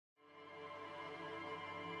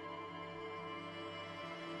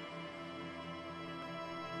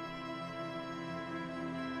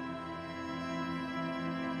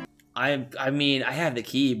I mean, I have the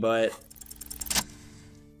key, but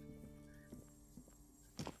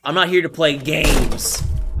I'm not here to play games.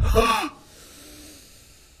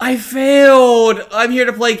 I failed! I'm here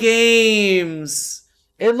to play games!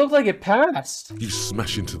 It looked like it passed. You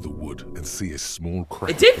smash into the wood and see a small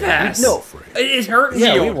crack. It did pass! No. It hurt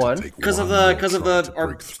Yeah, you! we won. Because of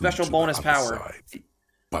our special bonus power.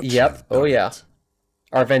 Yep. Oh yeah.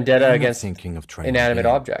 Our vendetta against thinking of trying inanimate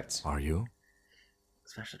again. objects. Are you?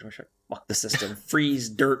 Smash the door shut. Fuck the system. Freeze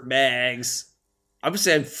dirt bags. I'm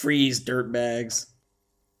saying freeze dirt bags.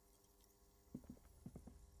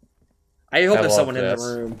 I hope there's someone in the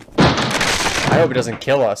room. I hope it doesn't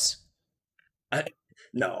kill us.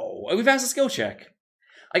 No, we passed a skill check.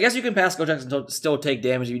 I guess you can pass skill checks and still take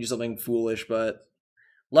damage if you do something foolish, but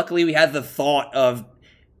luckily we had the thought of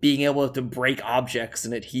being able to break objects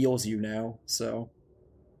and it heals you now, so.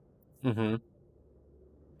 Mm-hmm.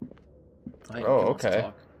 Oh,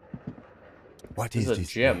 okay. What This is is a this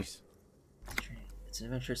gym. place? It's an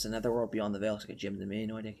adventure. It's another world beyond the veil. It's like a gym to me.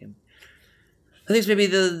 No idea, Kim. I think it's maybe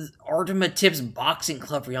the Artemis Tips Boxing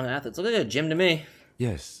Club for young athletes. Look like a gym to me.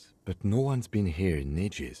 Yes, but no one's been here in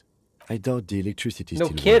ages. I doubt the electricity No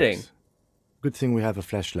still kidding. works. Good thing we have a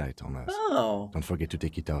flashlight on us. Oh, Don't forget to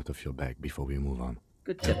take it out of your bag before we move on.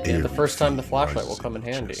 good tip. Yeah, Kim. the first time the flashlight will come in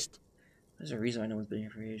handy. There's a reason why no one's been here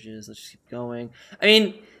for ages. Let's just keep going. I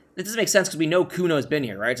mean, it doesn't make sense because we know Kuno's been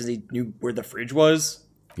here, right? Since he knew where the fridge was.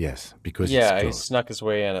 Yes, because Yeah, it's he closed. snuck his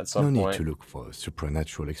way in at No some need point. to look for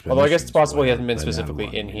supernatural explanations. Although I guess it's possible he hasn't been why specifically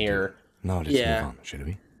banal in one here. Now let's Yeah. move on, shall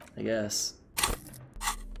we? I guess.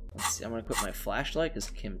 Let's see. I'm gonna equip my flashlight because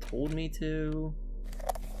Kim told me to.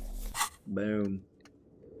 Boom.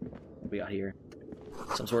 What we got here?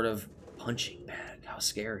 Some sort of punching bag. How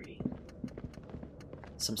scary.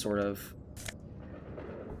 Some sort of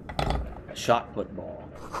shot put ball.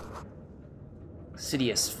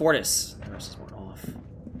 Sidious Fortis. The rest is worn off.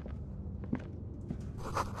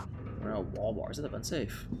 No wall bars. Is that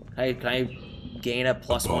unsafe? Can I gain a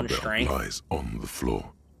 +1 Barbell strength? lies on the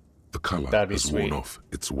floor. The color That'd be has sweet. worn off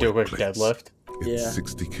its Do a weight quick plates. deadlift. It's Yeah.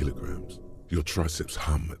 60 kilograms. Your triceps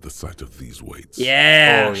hum at the sight of these weights.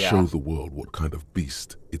 Yeah. Oh, yeah. Show the world what kind of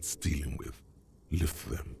beast it's dealing with. Lift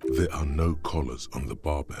them. There are no collars on the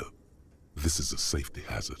barbell. This is a safety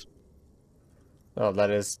hazard. Oh, that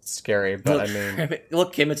is scary, but I mean,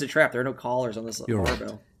 Look, Kim, it's a trap. There are no collars on this You're right.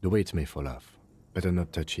 barbell. The weight may fall off. Better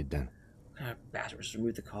not touch it then. Bastards,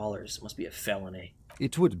 remove the collars. It must be a felony.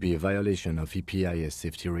 It would be a violation of EPIS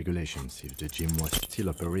safety regulations if the gym was still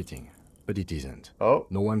operating, but it isn't. oh,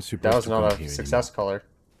 No one's supposed that was to come not here a success color.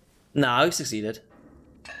 No, we succeeded.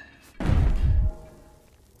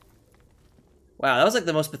 Wow, that was like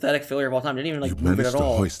the most pathetic failure of all time. Didn't even You like move it managed at to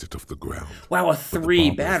all. hoist it off the ground. Wow, a but the 3.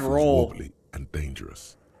 barbell Bad feels roll. wobbly and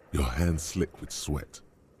dangerous. Your hands slick with sweat.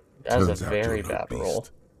 That was Turns a out very you're no bad beast. roll.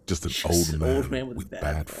 Just an Just old an man, with bad,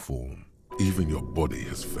 bad form. Even your body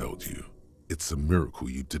has failed you. It's a miracle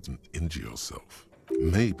you didn't injure yourself.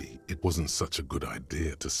 Maybe it wasn't such a good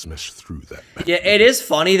idea to smash through that back. Yeah, it is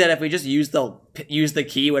funny that if we just used the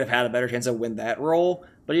key, would have had a better chance to win that roll.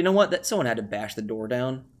 But you know what? That someone had to bash the door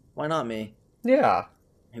down. Why not me? Yeah.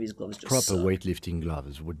 Maybe his gloves just Proper suck. weightlifting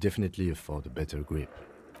gloves would definitely afford a better grip.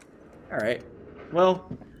 All right. Well,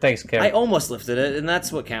 Thanks, Kim. I almost lifted it, and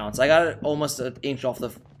that's what counts. I got it almost an inch off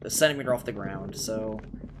a centimeter off the ground, so...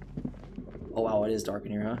 Oh, wow, it is dark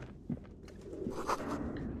in here, huh?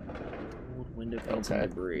 Old window panes and Okay.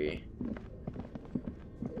 debris.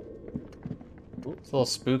 It's a little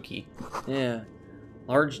spooky. Yeah.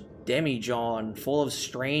 Large demijohn full of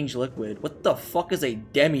strange liquid. What the fuck is a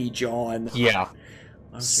demijohn? Yeah.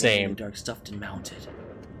 Arms Same. in the dark, stuffed and mounted.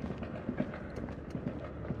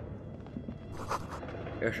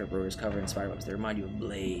 Airship road is covered in spiderwebs. They remind you of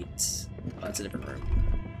blades. Oh, that's a different room.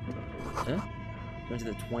 Huh? Go into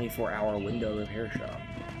the 24-hour window repair shop.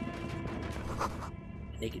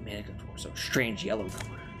 Naked mannequin torso. Strange yellow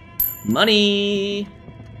color. Money!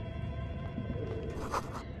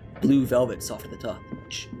 Blue velvet, soft at the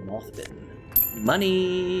touch. Moth bitten.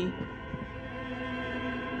 Money!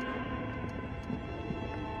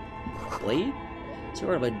 Blade?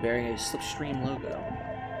 Silver blade bearing a slipstream logo.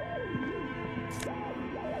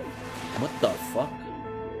 What the fuck?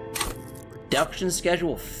 Production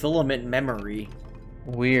schedule filament memory.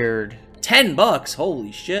 Weird. $10!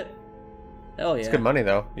 Holy shit. Hell yeah. It's good money,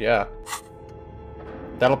 though. Yeah.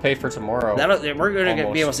 That'll pay for tomorrow. We're gonna be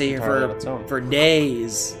able to Almost stay here entirely on its own. for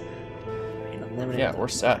days. Unlimited. Yeah, we're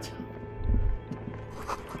set.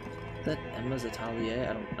 Is that Emma's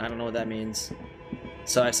Atelier? I don't know what that means.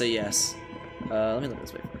 So I say yes. Let me look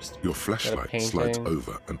this way first. Your flashlight slides painting.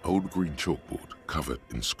 over an old green chalkboard covered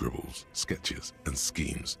in scribbles, sketches, and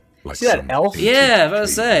schemes. like See that some elf? ancient Yeah, I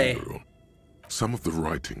was about to cave say. mural. Some of the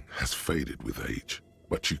writing has faded with age,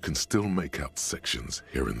 but you can still make out sections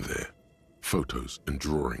here and there. Photos and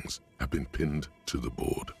drawings have been pinned to the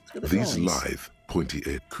board. at the These drawings. lithe,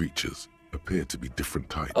 pointy-eared creatures appear to be different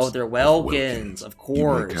types. Oh, they're of Welkins, of You make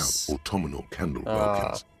out course. autumnal candle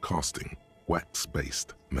Welkins, casting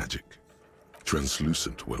wax-based magic.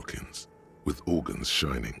 Translucent Welkins, with organs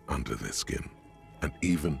shining under their skin. And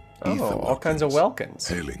even ether all kinds of Welkins.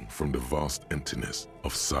 hailing from the vast emptiness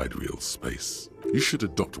of sidereal space. You should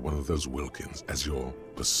adopt one of those Welkins as your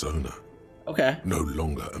persona. Okay, No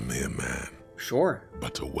longer a mere man, sure.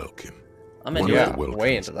 but a Welkin. I'm One into Yeah, of the Welkins,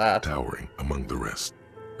 way into that. towering among the rest,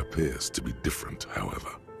 appears to be different, however.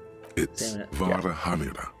 It's Damn it. Vara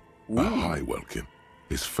Hamira, a high Welkin,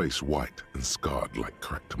 his face white and scarred like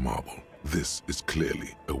cracked marble. This is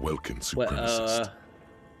clearly a Welkin supremacist.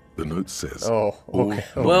 The note says, Oh, all okay.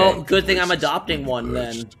 Well, Welkin good thing I'm races adopting will be one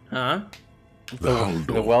then, purged. huh? The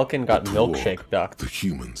Haldor, The Welkin got the milkshake Dwarg, ducked. the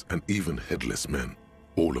humans, and even headless men,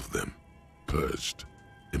 all of them, purged.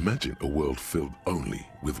 Imagine a world filled only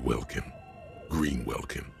with Welkin, Green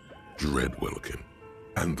Welkin, Dread Welkin,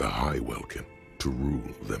 and the High Welkin to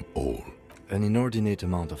rule them all. An inordinate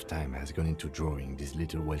amount of time has gone into drawing these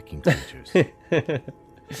little Welkin creatures.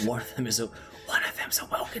 One of them's a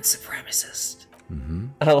Welkin supremacist.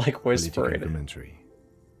 I like Political whispering. commentary.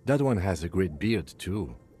 That one has a great beard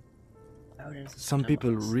too. Some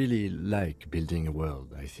people really like building a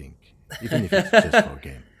world, I think. Even if it's just for a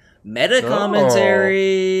game. Meta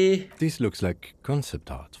commentary. This looks like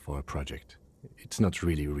concept art for a project. It's not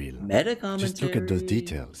really real. Meta commentary. Just look at those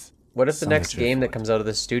details. What if the So next much game that effort. comes out of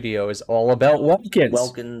the studio is all about Welkins?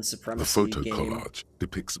 Welkin supremacy The photo game. collage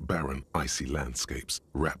depicts barren, icy landscapes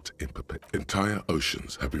wrapped in entire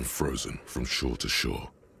oceans have been frozen from shore to shore.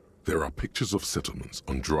 There are pictures of settlements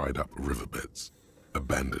on dried up riverbeds,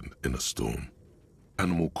 abandoned in a storm.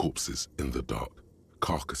 Animal corpses in the dark,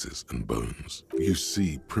 carcasses and bones. You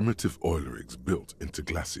see primitive oil rigs built into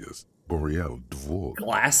glaciers, boreal dwarf.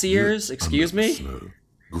 Glaciers? lit Excuse under the me? Snow,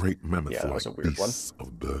 great Yeah, mammoth-like that was a weird one. beasts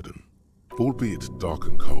of burden. Albeit dark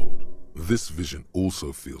and cold, this vision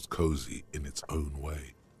also feels cozy in its own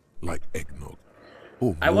way, like eggnog.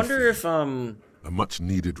 Or I wonder morphine, if a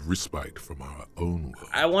much-needed respite from our own world.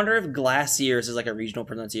 I wonder if glaciers is like a regional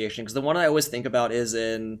pronunciation, because the one I always think about is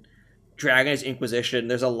in Dragon Age Inquisition.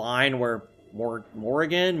 There's a line where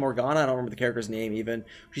Morgana, I don't remember the character's name even.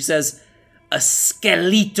 She says a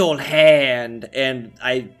skeletal hand, and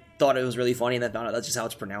I thought it was really funny, and I found out that's just how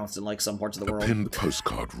it's pronounced in like some parts of the A world. pinned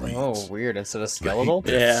postcard reads, Oh, weird. Instead of the skeletal?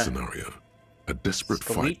 heat death Yeah. scenario. A desperate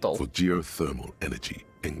Skeletal. fight for geothermal energy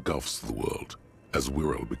engulfs the world as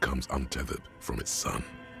Wirral becomes untethered from its sun,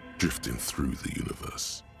 drifting through the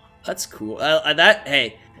universe. That's cool.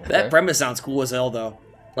 That premise sounds cool as hell, though.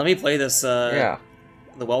 Let me play this. Yeah,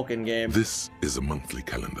 The Welkin game. This is a monthly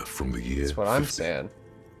calendar from the year that's what I'm 50. saying.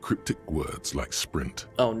 Cryptic words like sprint,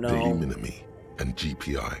 Oh daily no. minimi, and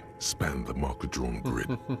GPI span the marker-drawn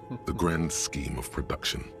grid, the grand scheme of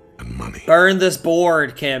production and money. Burn this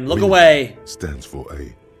board, Kim. Look Mini away. stands for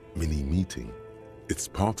a mini meeting. It's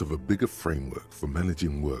part of a bigger framework for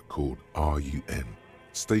managing work called RUN.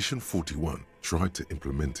 Station 41 tried to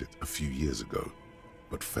implement it a few years ago,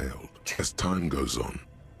 but failed. As time goes on,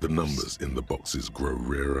 the numbers in the boxes grow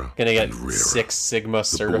rarer Gonna get and rarer. 6 Sigma The board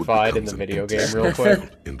certified in becomes the an video empty game real spell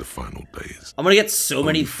quick. in the final days. I'm gonna get so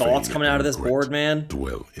many Only thoughts failure coming out of and this regret board, man.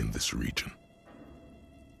 Dwell in this region.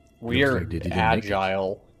 We're like they didn't make it.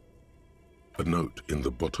 agile. A note in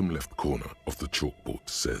the bottom left corner of the chalkboard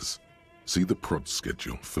says, "See the prod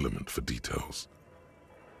schedule filament for details."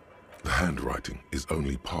 The handwriting is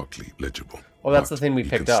only partly legible. Well, that's but the thing we you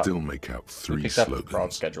picked can up. still make out three picked up the slogans: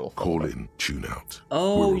 prod schedule. Call in, tune out.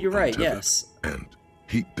 Oh, Wirral you're right, Untethered, yes. And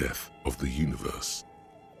heat death of the universe.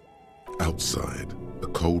 Outside, a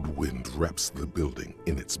cold wind wraps the building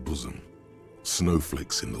in its bosom.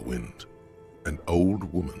 Snowflakes in the wind. An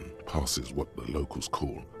old woman passes what the locals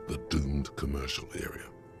call the doomed commercial area.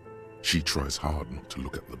 She tries hard not to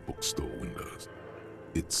look at the bookstore windows.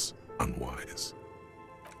 It's unwise.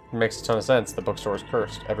 Makes a ton of sense. The bookstore is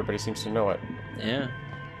cursed. Everybody seems to know it. Yeah.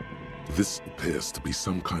 This appears to be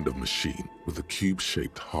some kind of machine with a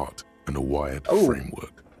cube-shaped heart and a wired Oh.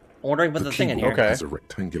 framework. I'm wondering what the thing in here. keyboard Okay. has a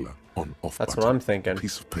rectangular on-off That's button. what I'm thinking. A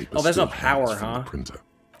piece of paper Oh, there's no still hangs power, from the huh? printer.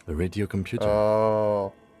 A radio computer.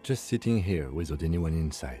 Oh. Just sitting here without anyone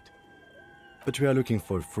inside. But we are looking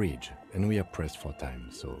for a fridge, and we are pressed for time,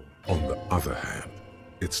 so... On the other hand,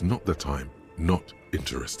 it's not the time not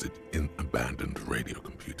interested in abandoned radio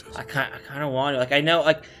computers. I kind of want to. Like, I know,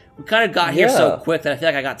 like, we kind of got here so quick that I feel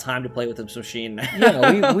like I got time to play with this machine.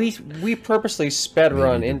 Yeah, we purposely sped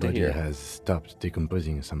run Maybe into the body here. has stopped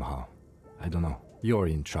decomposing somehow. I don't know. You're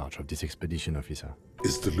in charge of this expedition, officer.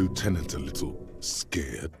 Is the lieutenant a little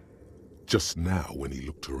scared? Just now, when he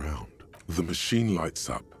looked around, the machine lights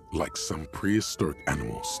up like some prehistoric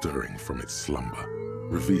animal stirring from its slumber,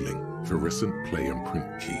 revealing fluorescent play and print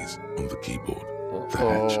keys on the keyboard. The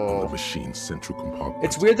hatch on the machine's central compartment.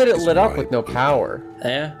 It's weird that it is lit up wide with no open. power.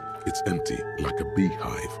 Yeah. It's empty like a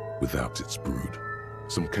beehive without its brood.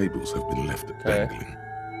 Some cables have been left dangling.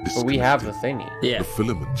 But we have the disconnected. thingy. Yeah. The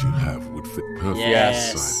filament you have would fit perfectly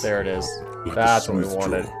Yes. inside. There it is. Like That's a what we smooth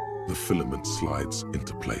wanted. draw, the filament slides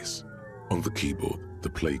into place. On the keyboard, the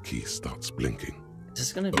play key starts blinking. Is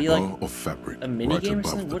this gonna A be bar like of fabric a mini right game or above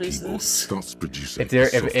something? the What is keyboard this? starts producing If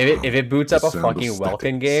it boots up a The sound of fucking static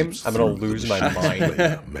Welkin game, seeps I'm gonna through the lose my machine's mind.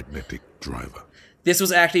 player magnetic driver. This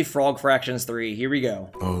was actually Frog Fractions 3. Here we go.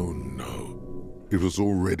 Oh no. It was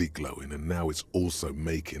already glowing and now it's also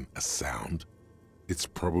making a sound. It's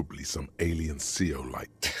probably some alien CO-like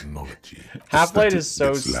technology. The Half-Life static is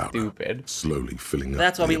so gets louder, stupid. slowly filling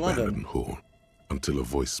That's up why the we love him. abandoned hall until a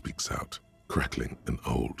voice speaks out, crackling and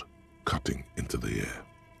old, cutting into the air.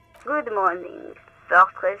 Good morning.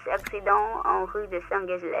 Fortress accident en rue de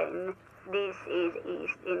Saint-Ghislaine. This is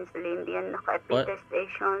East Insulindian Repeater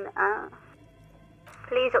Station 1.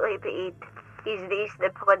 Please repeat. Is this the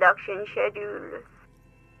production schedule?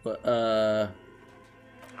 But,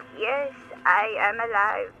 Yes, I am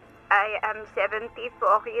alive. I am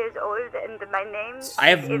 74 years old and my name I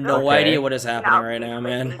have is no Okay. idea what is happening right now,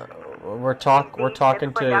 man. We're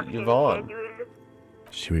talking to Yvonne.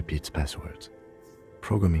 She repeats passwords.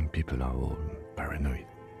 Programming people are all paranoid.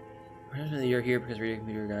 You're here because radio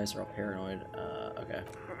computer guys are all paranoid. Okay.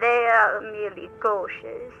 They are merely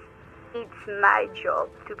cautious. It's my job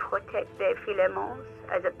to protect their filaments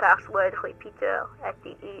as a password repeater at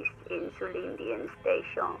the East Insulindian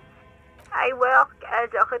Station. I work as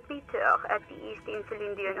a repeater at the East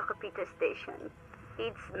Insulindian Repeater Station.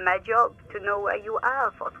 It's my job to know where you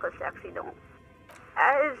are, Fortress Accident.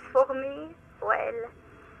 As for me, well,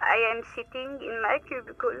 I am sitting in my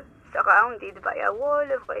cubicle, surrounded by a wall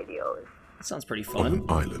of radios. That sounds pretty On fun. an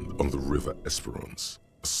island on the river Esperance,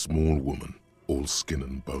 a small woman, all skin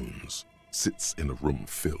and bones, sits in a room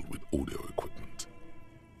filled with audio equipment.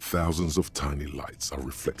 Thousands of tiny lights are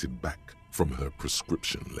reflected back from her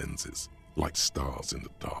prescription lenses, like stars in the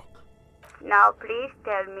dark. Now please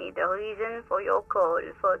tell me the reason for your call,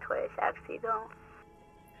 Fortress Accident.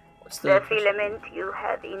 What's The filament you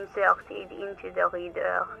have inserted into the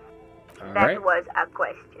reader. That Alright. was a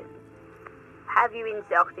question. Have you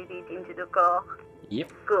inserted it into the core?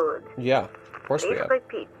 Yep. Good. Yeah, of course we Please have.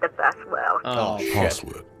 repeat the password. Oh, shit.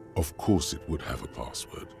 Password. Of course it would have a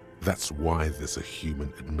password. That's why there's a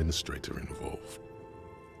human administrator involved.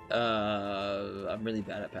 I'm really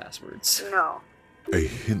bad at passwords. No. A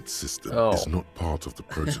hint system Oh. is not part of the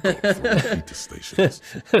protocol for repeater stations.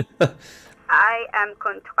 I am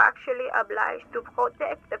contractually obliged to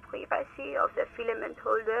protect the privacy of the filament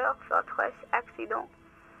holder, Fortress Accident.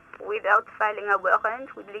 Without filing a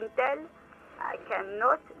warrant with Lintel, I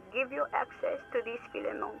cannot give you access to this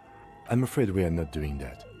filament. I'm afraid we are not doing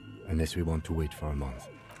that, unless we want to wait for a month.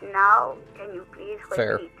 Now, can you please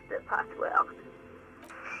Fair. repeat the password?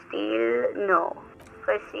 Still no.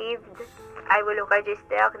 Received. I will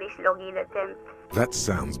register this login attempt. That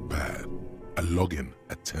sounds bad. A login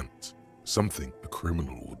attempt. Something a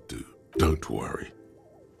criminal would do. Don't worry.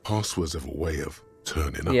 Passwords have a way of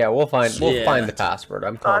turning up. Yeah, we'll find Yeah. the password.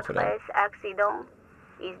 I'm confident. Fortress Accident.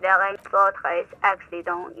 Is there any Fortress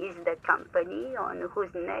Accident is the company on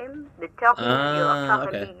whose name the terminal you are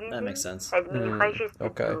currently okay. using That makes sense. has been registered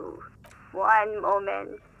okay. to. One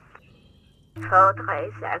moment.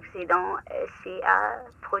 Fortress Accident SCA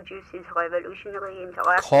produces revolutionary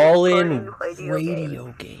interactive Call in calling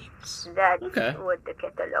Radio games. games. That's Okay. what the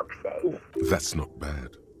catalog says. That's not bad.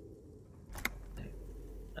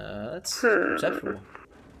 That's perceptual.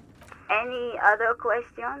 Any other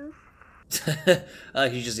questions?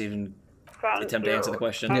 You just even Thank attempt you. to answer the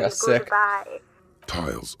question. And Yeah, sick. goodbye.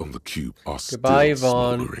 Tiles on the cube are Goodbye, still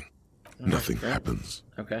Yvonne. smoldering. Nothing happens.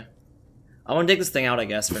 Okay. I'm gonna take this thing out, I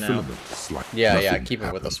guess, The for now. filament is like Yeah, nothing keep it with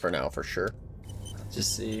happened. us for now, for sure.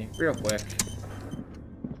 Just see real quick.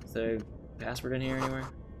 Is there a password in here anywhere?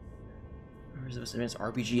 Where is this advanced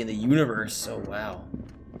RPG in the universe? Oh wow.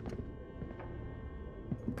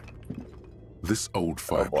 This old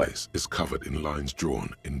fireplace is covered in lines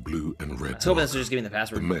drawn in blue and red. I was hoping this marker. was just giving the The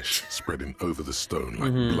password. mesh spreading over the stone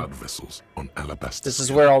like blood vessels on alabaster. This is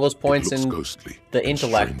skin. where all those It points looks in ghostly the and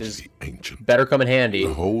intellect is strangely ancient. better come in handy.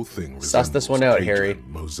 The whole thing Suss this one resembles out, Harry. Cajun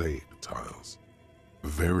mosaic tiles.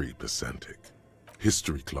 Very pedantic.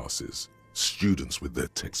 History classes, students with their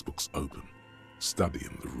textbooks open,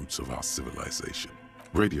 studying the roots of our civilization.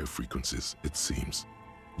 Radio frequencies, it seems.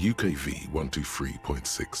 UKV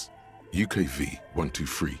 123.6. UKV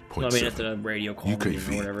 123.7. Well, I mean, it's a radio call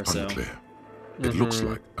UKV or whatever, so. unclear. It looks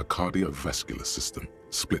like a cardiovascular system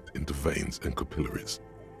split into veins and capillaries.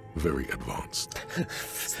 Very advanced.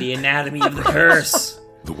 It's the anatomy of the curse.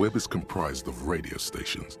 The web is comprised of radio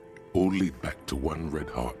stations, all lead back to one red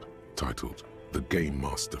heart, titled the Game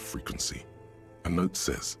Master Frequency. A note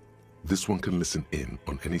says, this one can listen in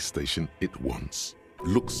on any station it wants.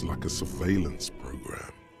 Looks like a surveillance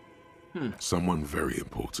program. Someone very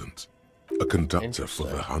important. A conductor for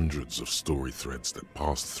the hundreds of story threads that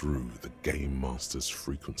pass through the Game Master's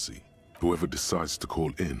frequency. Whoever decides to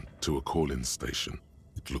call in to a call-in station,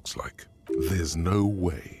 it looks like. There's no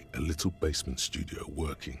way a little basement studio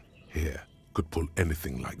working here could pull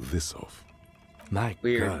anything like this off. My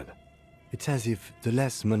Weird. God. It's as if the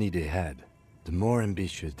less money they had, the more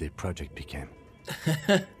ambitious their project became.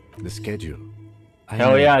 The schedule. I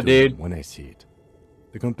Hell know yeah, it dude. when I see it.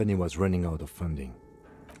 The company was running out of funding.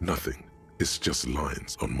 Nothing. It's just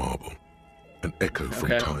lines on marble. An echo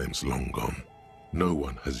from Okay. times long gone. No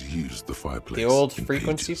one has used the fireplace. The old in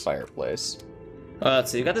frequency ages. fireplace.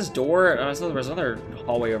 Let's see. You got this door. I saw there's another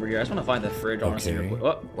hallway over here. I just want to find the fridge. Honestly, Okay. real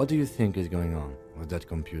quick. What do you think is going on with that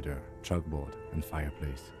computer, chalkboard, and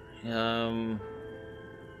fireplace?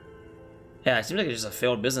 Yeah, it seems like it's just a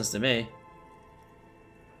failed business to me.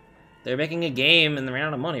 They're making a game and they ran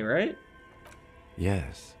out of money, right?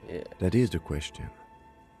 Yes, Yeah. that is the question.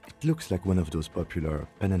 It looks like one of those popular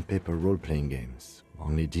pen and paper role-playing games.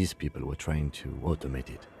 Only these people were trying to automate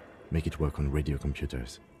it, make it work on radio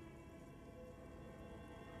computers.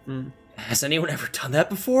 Has anyone ever done that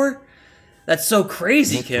before? That's so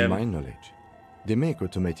crazy, Not to Kim. my knowledge. They make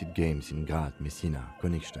automated games in Graz, Messina,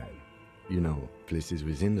 Königstein. You know, places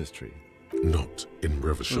with industry. Not in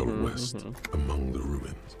Revachol West, among the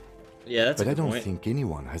ruins. Yeah, that's But a I good don't point. think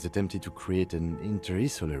anyone has attempted to create an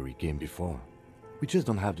interinsulary game before. We just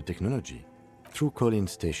don't have the technology. Through call-in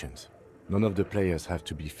stations, none of the players have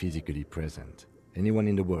to be physically present. Anyone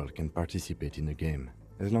in the world can participate in the game,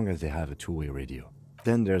 as long as they have a two-way radio.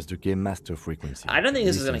 Then there's the Game Master frequency. I don't think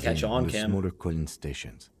this is gonna Listens catch in on, the Kim. smaller call-in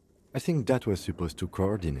stations. I think that was supposed to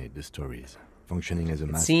coordinate the stories, functioning as a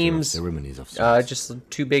master seems, of ceremonies of sorts. Just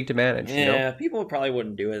too big to manage, you know? Yeah, people probably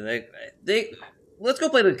wouldn't do it. They let's go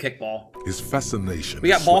play the kickball. His fascination We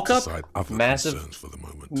got has ball swept cup? aside other Massive- concerns for the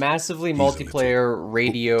moment. Massively He's a little multiplayer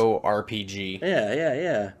radio RPG.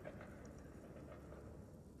 Yeah.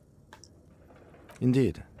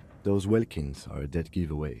 Indeed, those Welkins are a dead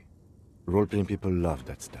giveaway. Role-playing people love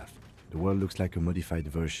that stuff. The world looks like a modified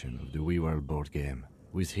version of the WeWorld board game,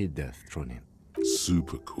 with hit death thrown in.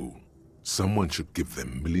 Super cool. Someone should give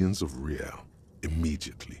them millions of real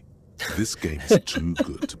immediately. This game is too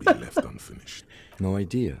good to be left unfinished. No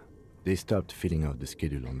idea. They stopped filling out the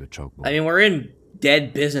schedule on the chalkboard. I mean, we're in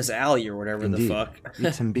Dead Business Alley or whatever Indeed, the fuck.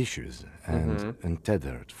 it's ambitious and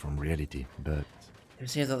untethered from reality, but They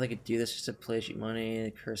seems thought they could do this just to play cheap money.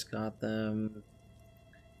 The curse got them.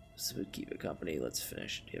 So we keep it company. Let's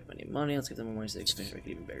finish. Do you have any money? Let's give them more money so they can finish, make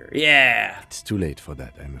it even bigger. Yeah. it's too late for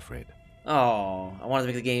that, I'm afraid. Oh, I wanted to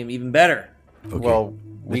make the game even better. Okay, Well,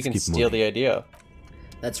 we let's can keep steal moving. the idea.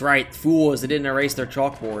 That's right. Fools, they didn't erase their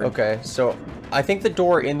chalkboard. Okay, so I think the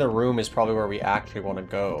door in the room is probably where we actually want to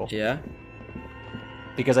go. Yeah.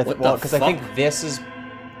 Because I What think, well, the because I think fuck? this is.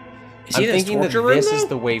 Is I'm he in this thinking that torture room, this is though?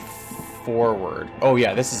 the way forward. Oh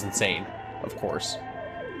yeah, this is insane. Of course.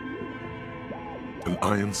 An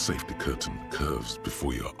iron safety curtain curves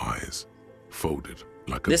before your eyes, folded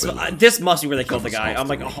like a This bellow. this must be where they killed the Covers guy. half I'm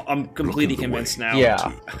like, the room, I'm completely blocking the convinced way now. Yeah. to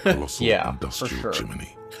a colossal Yeah, for industrial sure.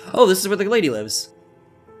 chimney. Oh, this is where the lady lives.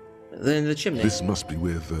 In the chimney. This must be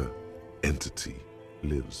where the entity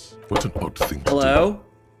lives. What an odd thing to Hello?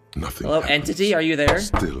 do. Nothing Hello, happens. entity? Are you there?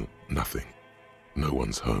 Still nothing. No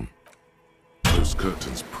one's home. Those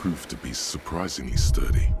curtains prove to be surprisingly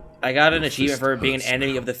sturdy. I got an Your achievement fist for being an hurts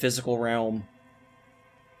enemy now. of the physical realm.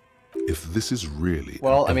 If this is really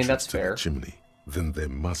Well, an I mean, that's entrance to the fair. chimney, then there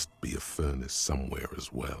must be a furnace somewhere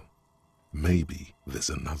as well. Maybe there's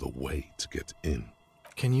another way to get in.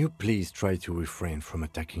 Can you please try to refrain from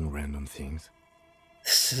attacking random things?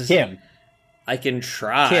 Kim, I can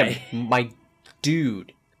try. Kim, my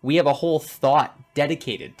dude, we have a whole thought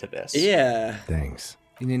dedicated to this. Yeah. Thanks.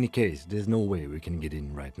 In any case, there's no way we can get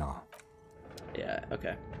in right now. Yeah,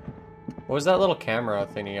 okay. What was that little camera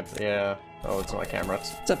thingy up there? Yeah. Oh, it's not a camera.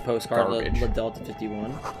 It's a postcard, Garbage. the Delta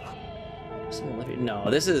 51. No,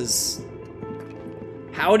 this is...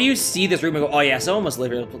 How do you see this room and go, oh yeah, someone must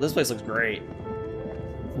live here. This place looks great.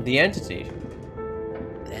 The entity.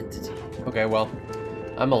 The entity. Okay, well,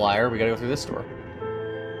 I'm a liar. We gotta go through this door.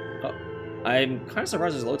 Oh, I'm kind of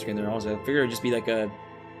surprised there's a load screen there, honestly. I figured it would just be like a...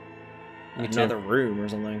 Me too. another room or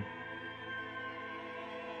something.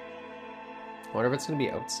 I wonder if it's gonna be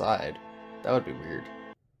outside. That would be weird.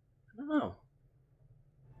 I don't know.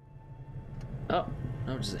 Oh,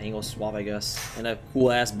 no, just an angle swap, I guess. And a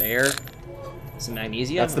cool-ass bear. Some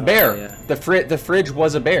magnesium. That's the bear. Oh, yeah. The fridge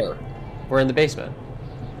was a bear. We're in the basement.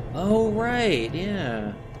 Oh, right,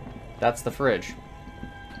 yeah. That's the fridge.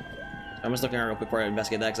 I'm just looking around real quick before I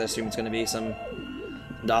investigate that, because I assume it's going to be some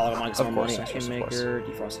dollar like some money ice cream maker,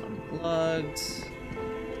 defrost unplugged.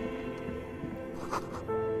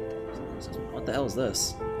 What the hell is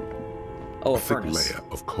this? Oh, a thick furnace. layer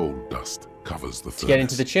of coal dust covers the furnace, To get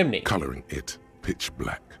into the chimney. coloring it pitch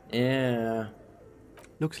black. Yeah.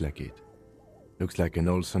 Looks like it. Looks like an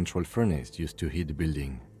old central furnace used to heat the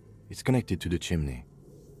building. It's connected to the chimney.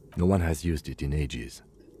 No one has used it in ages.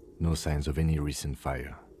 No signs of any recent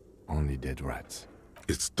fire. Only dead rats.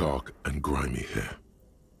 It's dark and grimy here.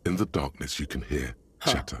 In the darkness you can hear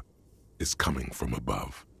chatter. It's coming from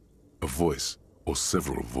above. A voice or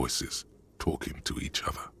several voices talking to each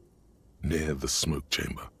other. Near the smoke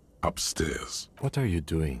chamber, upstairs. What are you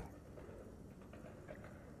doing?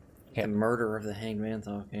 The murder of the hanged man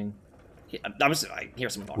talking. Yeah, I hear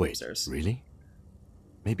someone talking Wait, upstairs. really?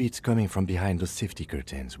 Maybe it's coming from behind those safety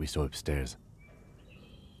curtains we saw upstairs.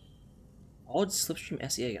 Odd slipstream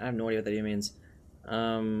SEA. I have no idea what that even means.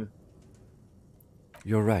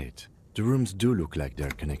 You're right. The rooms do look like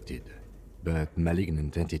they're connected. But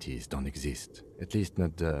malignant entities don't exist. At least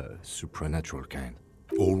not the supernatural kind.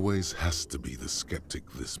 Always has to be the skeptic,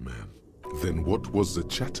 this man. Then what was the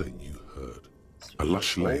chatter you heard? A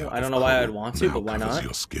lush layer I don't of know why coal I'd want to, now but why covers not?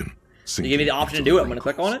 Your skin, You give me the option to do it. I'm gonna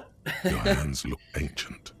click on it. Your hands look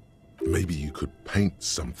ancient. Maybe you could paint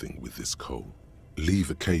something with this coal. Leave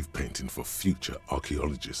a cave painting for future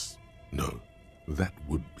archaeologists. No, that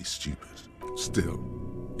would be stupid.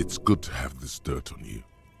 Still, it's good to have this dirt on you.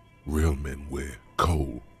 Real men wear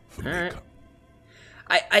coal for makeup.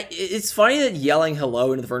 It's funny that yelling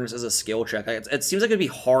hello into the furnace is a skill check. It seems like it'd be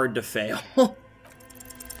hard to fail.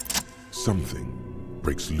 Something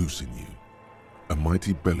breaks loose in you. A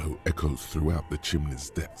mighty bellow echoes throughout the chimney's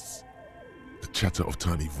depths. The chatter of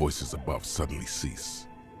tiny voices above suddenly cease.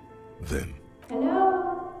 Then...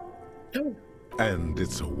 Hello? And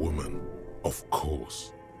it's a woman. Of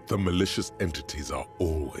course. The malicious entities are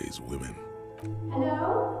always women.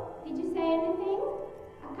 Hello? Did you say anything?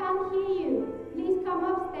 I can't hear you. Please come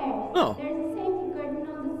upstairs. Oh. There's a safety curtain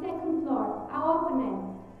on the second floor. I'll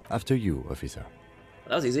open it. After you, officer.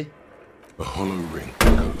 That was easy. A hollow ring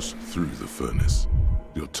goes through the furnace.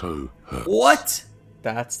 Your toe hurts. What?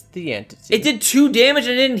 That's the entity. It did 2 damage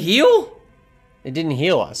and it didn't heal? It didn't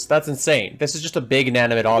heal us. That's insane. This is just a big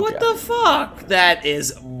inanimate object. What the fuck? That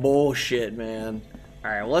is bullshit, man.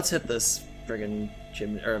 Alright, well, let's hit this friggin'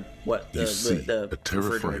 chimney, or what? You see the a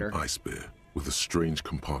terrifying refrigerator. ice bear with a strange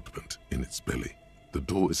compartment in its belly. The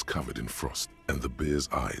door is covered in frost, and the bear's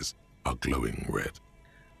eyes are glowing red.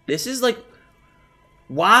 This is like...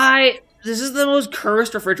 Why? This is the most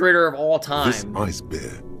cursed refrigerator of all time. This ice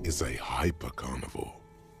bear is a hyper carnivore.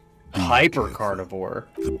 Hyper carnivore.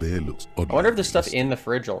 The bear looks oddly I wonder if there's stuff pissed. in the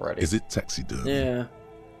fridge already. Is it taxidermy? Yeah.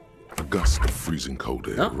 A gust of freezing cold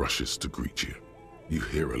air Huh? rushes to greet you. You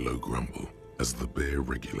hear a low grumble as the bear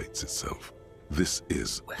regulates itself. This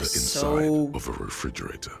is the inside So of a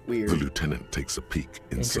refrigerator. weird. The lieutenant takes a peek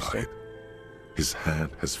inside. Interesting. His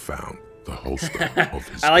hand has found the holster of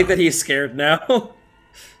his I like that gun. he's scared now.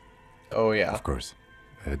 Oh, yeah. Of course.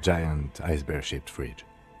 A giant ice bear-shaped fridge.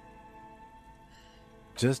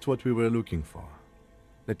 Just what we were looking for.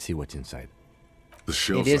 Let's see what's inside. The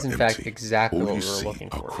shelves It is, are in fact, empty. exactly All what you we were see looking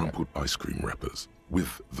are for. crumpled ice cream wrappers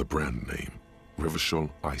with the brand name, Revachol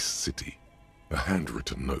Ice City. A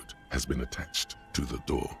handwritten note has been attached to the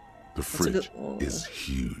door. The fridge is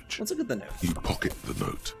huge. Let's look at the note. You pocket the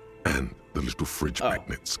note and the little fridge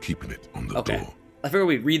magnets keeping it on the Okay. door. I figured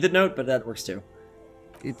we'd read the note, but that works too.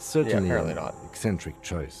 It's certainly apparently an not. eccentric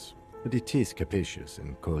choice, but it is capacious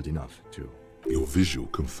and cold enough, too. Your visual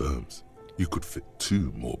confirms you could fit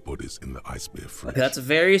 2 more bodies in the ice bear fridge. Okay, that's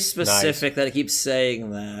very specific that it keeps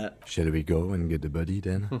saying that. Shall we go and get the body,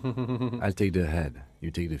 then? I'll take the head,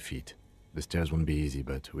 you take the feet. The stairs won't be easy,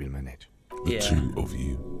 but we'll manage. The Yeah. 2 of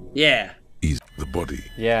you. Yeah. Easy. The body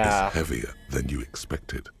Yeah. is heavier than you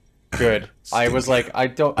expected. Good. I was like,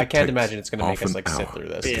 stinkier. I can't takes imagine it's gonna make half us an like sit hour through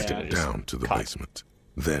this. to It's get gonna it just down to the cut. basement.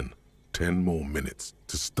 Then 10 more minutes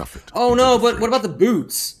to stuff it. Oh into no, the but what fridge. about the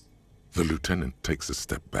boots? The lieutenant takes a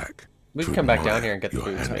step back. We can to come back down admire here and get the your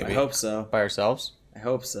boots, hand. I maybe. hope so. By ourselves? I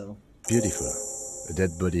hope so. Beautiful. A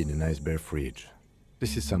dead body in a nice bare fridge.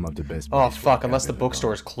 This is some of the best. Oh bodies fuck! work Unless I've the ever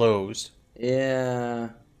bookstore is closed. Yeah.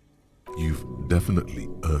 You've definitely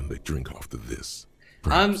earned a drink after this.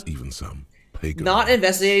 Perhaps even some pagan. Not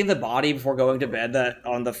investigating the body before going to bed that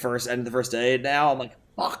on the first end of the first day. Now I'm like,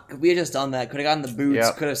 fuck, we had just done that. Could have gotten the boots.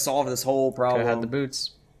 Yep. Could have solved this whole Could problem. have had the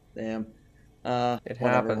boots. Damn. It Whatever.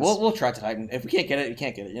 happens. We'll try to Titan. If we can't get it, we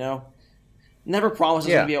can't get it. You know. Never promise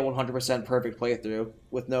it's Yeah. gonna be a 100% perfect playthrough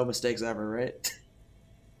with no mistakes ever, right?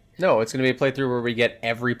 No, it's gonna be a playthrough where we get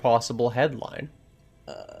every possible headline.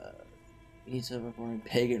 Needs to perform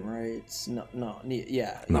pagan rites.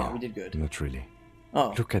 Yeah, No, we did good. not really.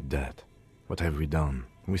 Oh, Look at that. What have we done?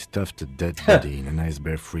 We stuffed a dead body in a nice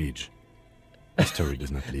bare fridge. History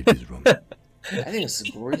does not leave this room. I think it's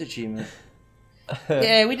a glorious achievement.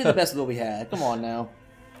 Yeah, we did the best with what we had. Come on now.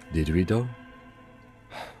 Did we though?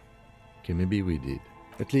 Okay, maybe we did.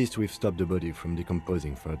 At least we've stopped the body from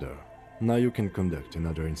decomposing further. Now you can conduct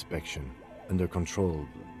another inspection under controlled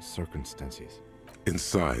circumstances.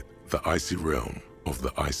 Inside the icy realm of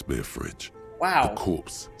the ice bear fridge, the Wow.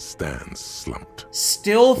 corpse stands slumped.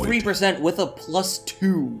 Still Wait. 3% with a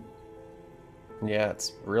 +2. Yeah,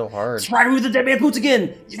 it's real hard. Try to move the dead man's boots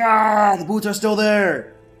again. Yeah, the boots are still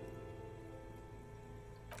there.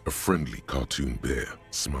 A friendly cartoon bear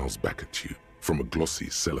smiles back at you from a glossy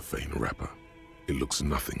cellophane wrapper. It looks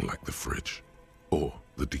nothing like the fridge, or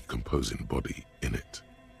the decomposing body in it.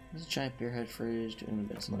 There's a giant beer head fridge doing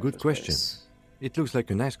the best. Good question. It looks like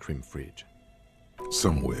an ice cream fridge.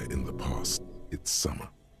 Somewhere in the past, it's summer.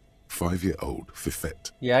 5-year-old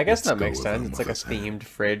Fifette. Yeah, I guess lets that go makes of her sense. It's like a mother's hand, themed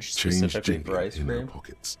fridge change specifically for jingling ice in her cream.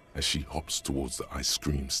 pockets as she hops towards the ice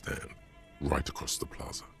cream stand right across the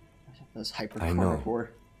plaza. That's hyper I know.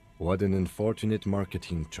 carnivore. What an unfortunate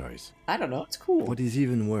marketing choice. I don't know. It's cool. What is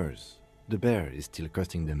even worse, the bear is still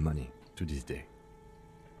costing them money to this day.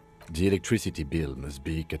 The electricity bill must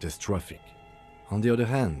be catastrophic. On the other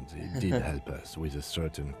hand, it did help us with a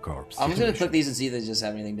certain corpse I'm just gonna situation. click these and see if they just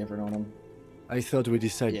have anything different on them. I thought we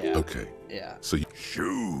decided. Yeah. Okay, Yeah. so you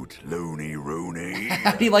Shoot, Looney Rooney.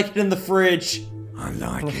 How do you like it in the fridge? I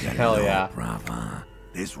like it a Hell lot, yeah. brother.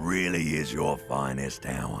 This really is your finest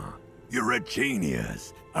hour. You're a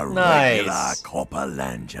genius. A Nice. regular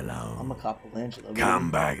Copperlangelo. I'm a Copperlangelo.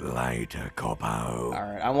 Come back later, Coppo.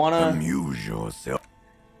 Alright, I wanna Amuse yourself.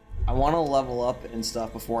 level up and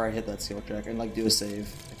stuff before I hit that skill check and like do a save,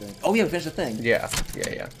 I think. Oh yeah, we finished the thing. Yeah, yeah,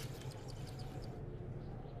 yeah.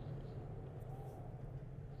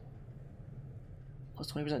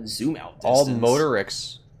 Plus 20% zoom out All distance.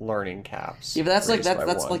 Motorix learning caps. Yeah, but that's like raised by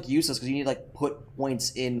that's one. like useless because you need like put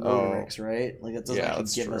points in Motorix, right? Like that doesn't Yeah, actually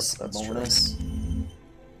that's give true. us a That's true. bonus.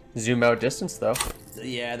 Zoom out distance though.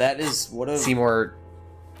 Yeah, that is what a See more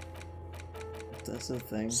that's a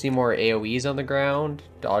thing. see more AoEs on the ground,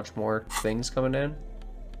 dodge more things coming in.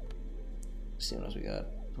 Let's see what else we got.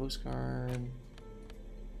 Postcard.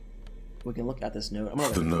 We can look at this note. I'm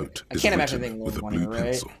gonna the look at it note quick. I is can't imagine written anything with a more funny, blue right?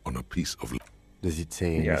 pencil on a piece of. Does it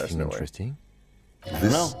say Yeah, there's anything no way. interesting? I don't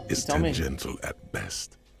This know. is You tell me. tangential at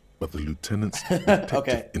best, but the lieutenant's detective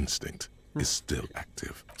Okay. instinct is still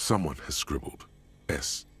active. Someone has scribbled,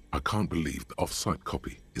 S. I can't believe the off-site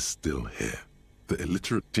copy is still here. The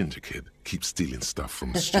illiterate ginger kid keeps stealing stuff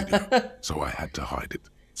from the studio, so I had to hide it.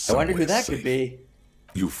 I wonder who somewhere that safe. could be.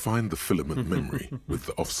 You'll find the filament memory with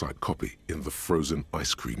the off-site copy in the frozen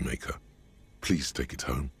ice cream maker. Please take it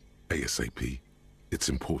home, ASAP. It's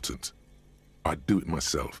important. I'd do it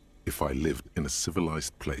myself if I lived in a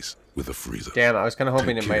civilized place with a freezer. Damn, I was kind of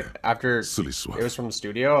hoping Take it might care. after Silly swat. it was from the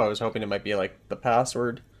studio. I was hoping it might be like the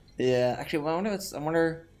password. Yeah, actually, well, I wonder if it's. I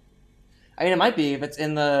wonder. I mean, it might be if it's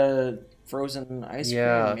in the frozen ice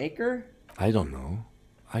Yeah. cream maker. I don't know.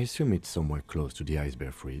 I assume it's somewhere close to the ice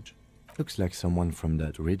bear fridge. Looks like someone from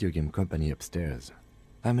that radio game company upstairs.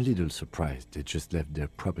 I'm a little surprised they just left their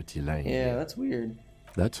property lying Yeah, there. that's weird.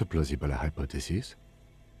 That's a plausible hypothesis.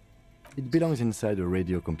 It belongs inside a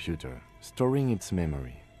radio computer, storing its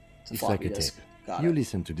memory. It's a It's like floppy a disk. tape. Got You it.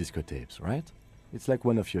 listen to disco tapes, right? It's like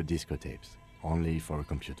one of your disco tapes, only for a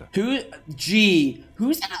computer.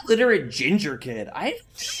 Who's that illiterate ginger kid? I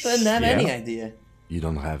didn't have any idea. You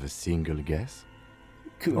don't have a single guess?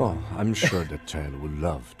 Cool. Oh, I'm sure that child would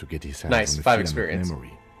love to get his hands Nice, on a 5 filament experience.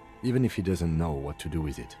 memory. Even if he doesn't know what to do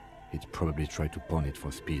with it, he'd probably try to pawn it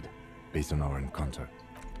for speed, based on our encounter.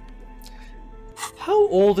 How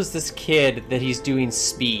old is this kid that he's doing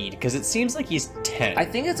speed? Because it seems like he's 10. I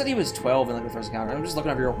think it said he was 12 in like the first encounter. I'm just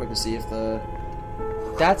looking up here real quick to see if the...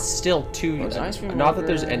 That's still too... Not that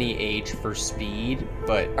there's maker. any age for speed,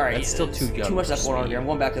 but All right, that's still too young. Too much for stuff going on speed. here. I'm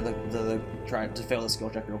going back to the trying to fail the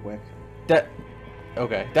skill check real quick.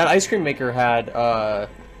 Okay. That ice cream maker had another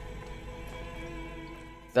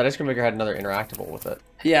interactable with it.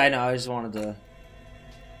 Yeah, I know. I just wanted to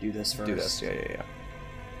do this first. Do this. Yeah.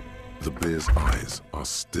 The bear's eyes are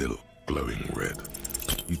still glowing red.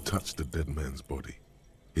 You touch the dead man's body.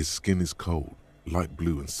 His skin is cold, light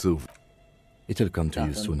blue and silver. It'll come to you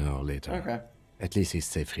Nothing. sooner or later. Okay. At least he's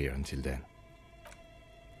safe here until then.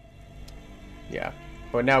 Yeah.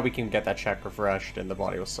 But now we can get that check refreshed and the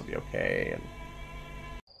body will still be okay and